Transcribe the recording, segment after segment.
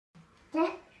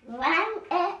Let's wind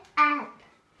it up.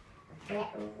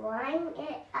 Let's wind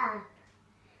it up.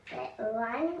 Let's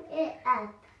wind it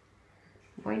up.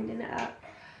 Winding it up.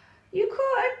 You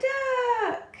caught a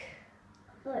duck!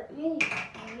 But me,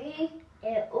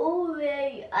 it all the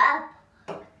way up.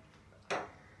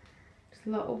 Just a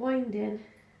lot of winding.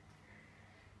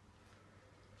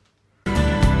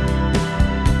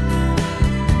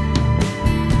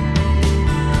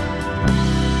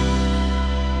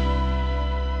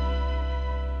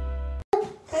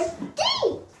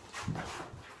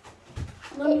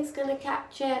 Mummy's gonna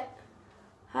catch it.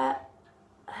 Her.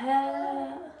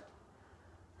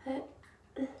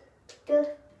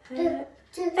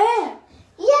 There!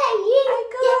 Yeah, I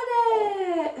got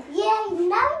it! Yeah,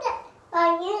 now that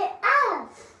wind it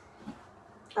up.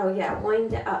 Oh yeah,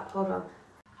 wind it up. Hold on.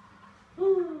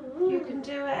 You can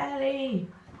do it, Ellie.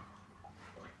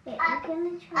 Wait, I'm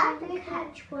gonna try to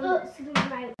catch one that's the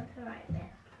right bit.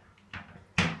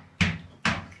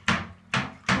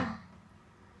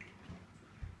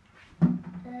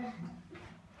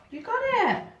 You got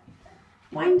it!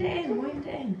 Wind it in, wind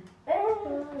it in.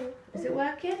 Is it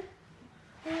working?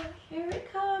 Here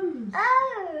it comes.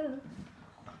 Oh!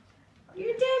 You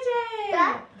did it!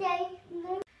 That day.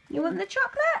 You want the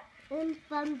chocolate? And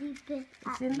Bundy bit.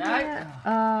 It's in there.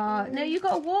 No, you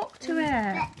got to walk to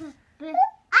it.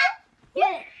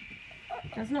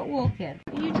 That's not walking.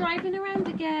 Are you driving around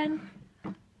again?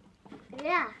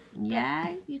 Yeah.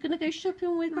 Yeah? You're going to go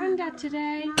shopping with Granddad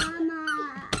today? Mama.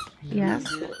 Yes.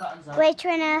 We're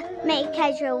trying to make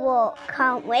Ezra walk,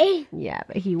 can't we? Yeah,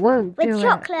 but he won't do With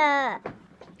chocolate.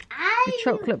 The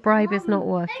chocolate bribe is not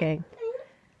working.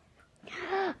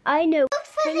 I know.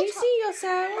 Can you see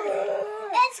yourself?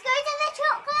 Let's go to the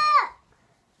chocolate.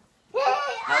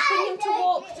 Helping him to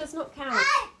walk does not count.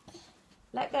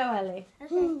 Let go, Ellie.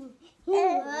 Oh,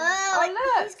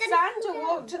 look. Sandra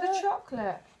walked to the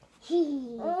chocolate.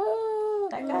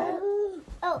 Let go.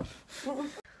 Oh.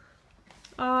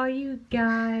 Oh, you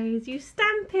guys. You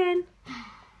stamping.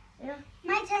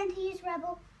 My turn to use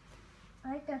Rebel.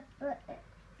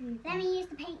 Let me use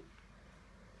the paint.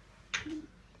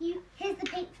 Here's the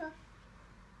paint for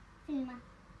Fuma.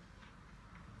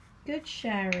 Good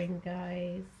sharing,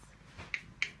 guys.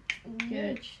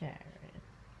 Good sharing.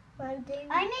 I'm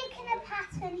making a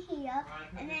pattern here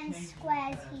and then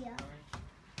squares here.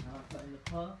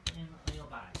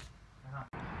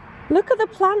 Look at the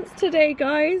plants today,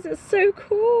 guys. It's so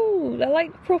cool. They're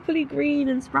like properly green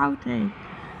and sprouting.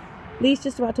 Lee's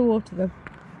just about to water them.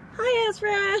 Hi,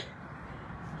 Ezra.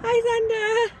 Hi,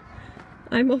 Xander.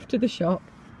 I'm off to the shop.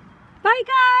 Bye,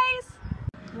 guys.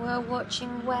 We're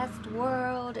watching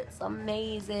Westworld. It's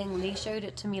amazing. Lee showed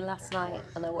it to me last night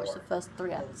and I watched the first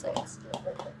 3 episodes.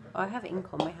 Oh, I have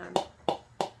ink on my hand.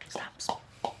 Snaps.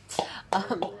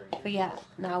 But yeah,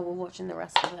 now we're watching the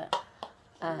rest of it.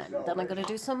 And then I'm going to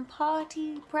do some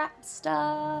party prep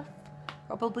stuff.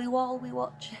 Probably while we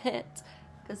watch it.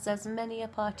 Because there's many a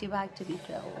party bag to be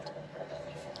filled.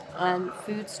 And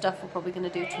food stuff we're probably going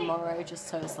to do tomorrow. Just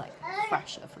so it's like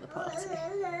fresher for the party.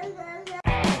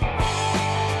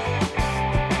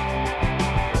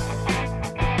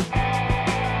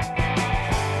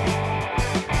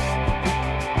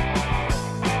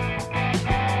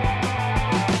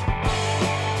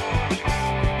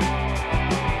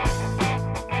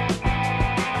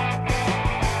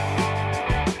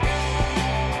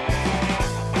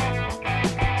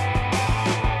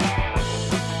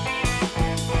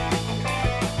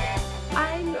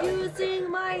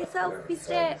 Selfie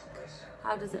stick.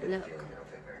 How does it look? Okay.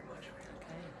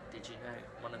 Did you know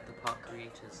one of the park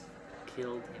creators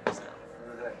killed himself?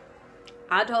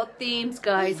 Adult themes,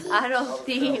 guys. Adult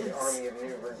themes.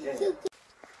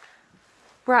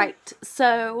 Right,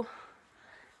 so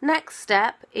next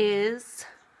step is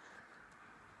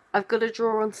I've got to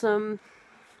draw on some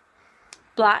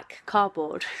black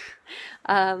cardboard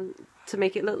to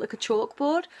make it look like a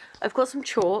chalkboard. I've got some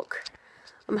chalk.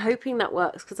 I'm hoping that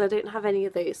works because I don't have any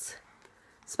of those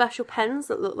special pens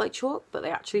that look like chalk, but they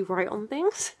actually write on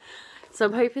things. So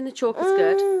I'm hoping the chalk is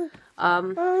good.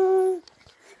 And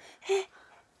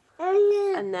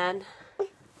then,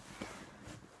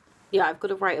 yeah, I've got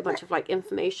to write a bunch of like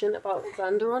information about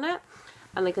Xander on it.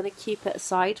 And I'm going to keep it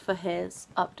aside for his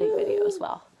update video as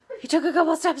well. He took a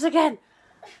couple steps again.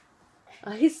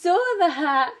 I saw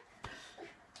that.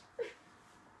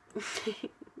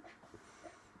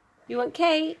 You want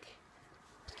cake?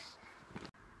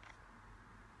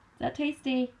 Is that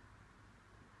tasty?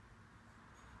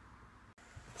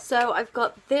 So I've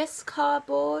got this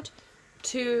cardboard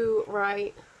to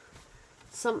write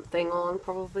something on,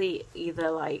 probably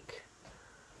either like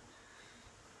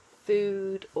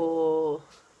food or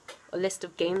a list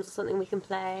of games or something we can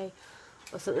play,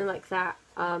 or something like that.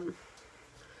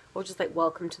 Or just like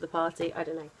welcome to the party. I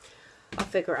don't know. I'll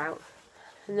figure it out.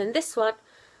 And then this one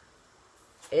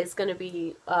is going to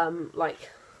be like,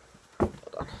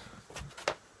 hold on,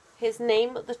 his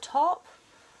name at the top,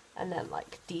 and then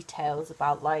like details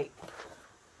about like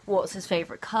what's his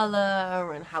favourite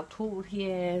colour and how tall he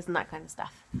is and that kind of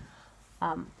stuff.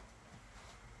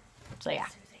 So yeah.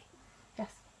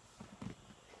 Yes.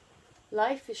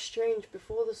 Life is strange.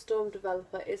 Before the storm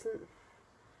developer isn't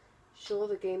sure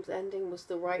the game's ending was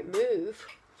the right move.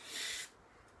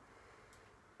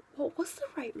 What was the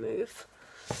right move?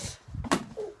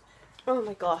 Oh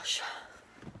my gosh.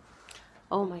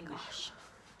 Oh my gosh.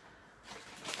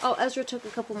 Oh, Ezra took a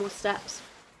couple more steps.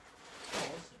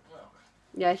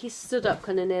 Yeah, he stood up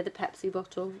kind of near the Pepsi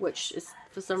bottle, which is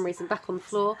for some reason back on the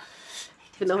floor,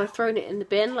 even though I've thrown it in the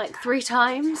bin like 3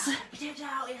 times.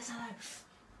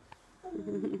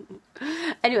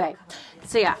 Anyway,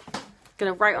 so yeah,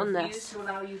 gonna write on this.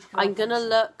 I'm gonna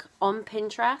look on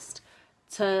Pinterest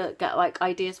to get like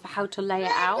ideas for how to lay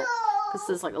it out, because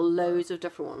there's like loads of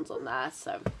different ones on there,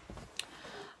 so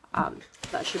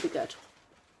that should be good.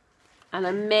 And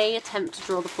I may attempt to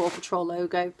draw the Paw Patrol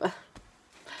logo, but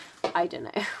I don't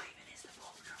know.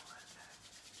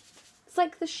 It's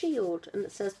like the shield, and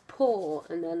it says paw,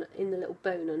 and then in the little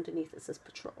bone underneath it says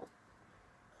patrol.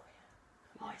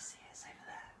 Oh, I see, it's over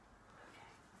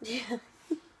there. Okay.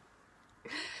 Yeah.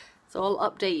 So I'll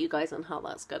update you guys on how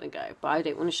that's going to go, but I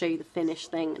don't want to show you the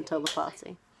finished thing until the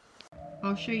party.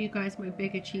 I'll show you guys my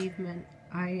big achievement.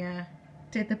 I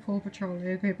did the Paw Patrol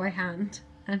logo by hand,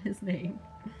 and his name.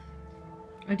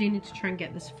 I do need to try and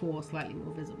get this 4 slightly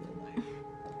more visible though.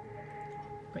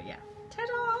 But yeah.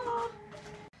 Ta-da!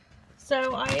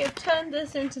 So I have turned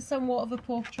this into somewhat of a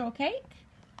Paw Patrol cake.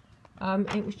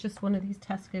 It was just one of these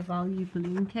Tesco value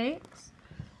balloon cakes.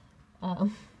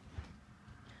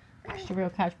 Just a real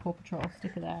cash Paw Patrol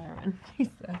sticker there and piece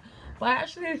there. But I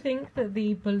actually think that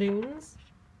the balloons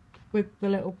with the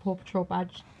little Paw Patrol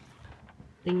badge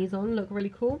thingies on look really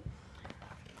cool.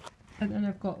 And then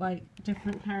I've got like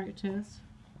different characters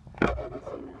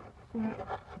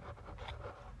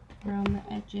around the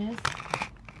edges.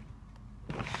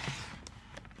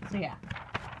 So yeah,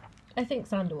 I think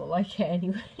Xander will like it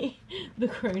anyway. The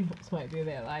grown-ups might be a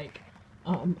bit like,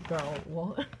 girl,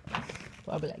 what?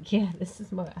 But I'll be like, yeah, this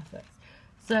is my efforts.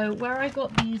 So where I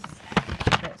got these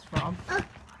bits from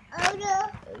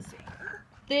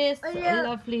is this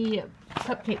lovely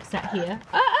cupcake set here.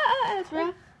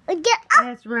 Ezra!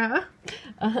 Ezra!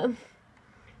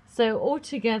 So all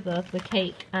together, the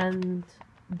cake and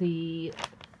the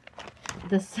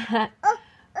set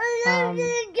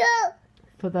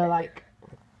for the like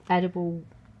edible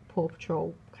Paw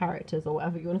Patrol characters or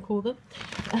whatever you want to call them.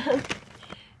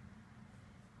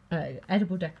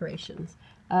 Edible decorations.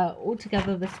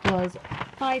 Altogether this was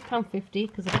 £5.50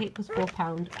 because the cake was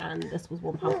 £4 and this was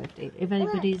 £1.50. If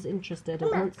anybody's interested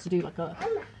and wants to do like a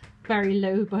very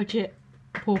low budget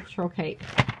Paw Patrol cake,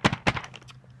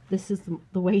 this is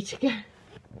the way to go.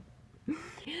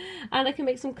 And I can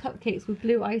make some cupcakes with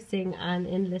blue icing and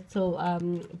in little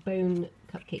bone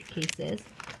cupcake cases,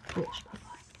 which are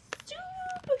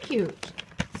super cute.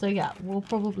 So yeah, we'll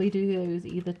probably do those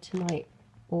either tonight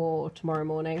or tomorrow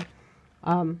morning.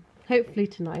 Hopefully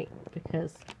tonight,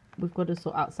 because we've got to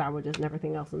sort out sandwiches and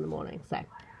everything else in the morning. So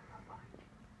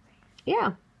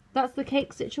yeah, that's the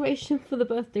cake situation for the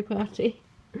birthday party.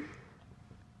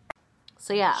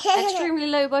 So yeah, extremely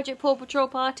low budget Paw Patrol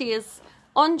party is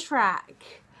on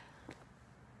track.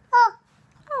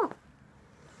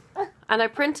 And I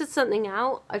printed something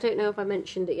out. I don't know if I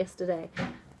mentioned it yesterday,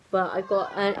 but I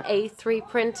got an A3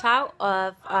 printout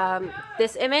of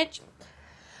this image.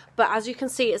 But as you can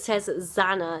see, it says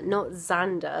Xana, not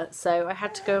Xander. So I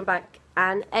had to go back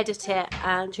and edit it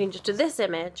and change it to this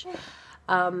image.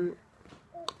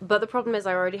 But the problem is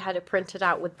I already had it printed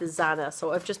out with the Xana.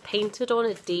 So I've just painted on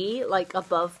a D, like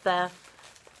above the,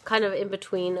 kind of in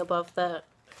between above the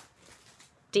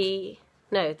D,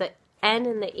 no, the N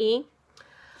and the E.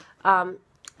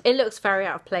 It looks very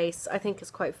out of place. I think it's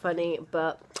quite funny,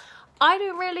 but I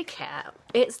don't really care.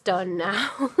 It's done now.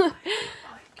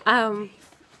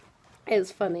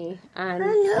 It's funny, and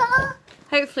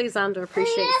hopefully Xander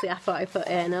appreciates the effort I put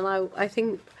in. And I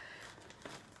think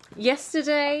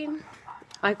yesterday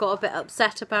I got a bit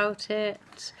upset about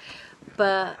it,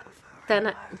 but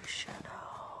then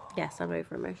yes, I'm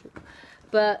over emotional.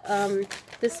 But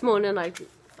this morning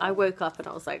I woke up and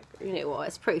I was like, you know what,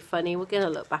 it's pretty funny. We're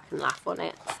gonna look back and laugh on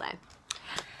it.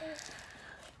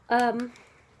 So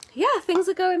yeah, things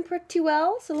are going pretty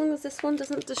well, so long as this one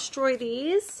doesn't destroy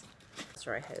these.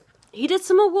 Sorry, I hope. he did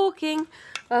some more walking.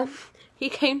 He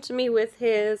came to me with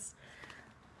his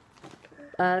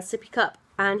sippy cup,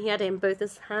 and he had it in both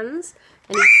his hands,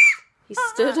 and he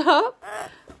stood up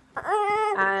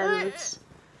and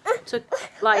took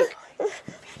like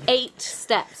 8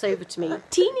 steps over to me.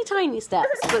 Teeny tiny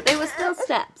steps, but they were still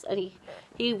steps, and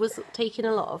he was taking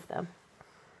a lot of them.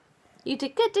 You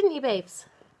did good, didn't you, babes?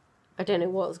 I don't know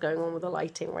what's going on with the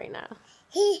lighting right now.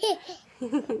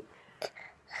 Do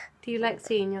you like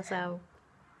seeing yourself?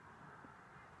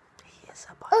 He is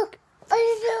a bike.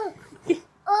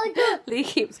 Lee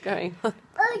keeps going on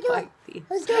the bike thief.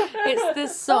 It's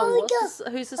this song.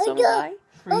 Who's the song by?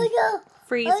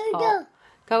 Freeze Pop.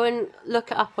 Go and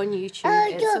look it up on YouTube.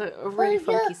 It's a really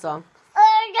funky song.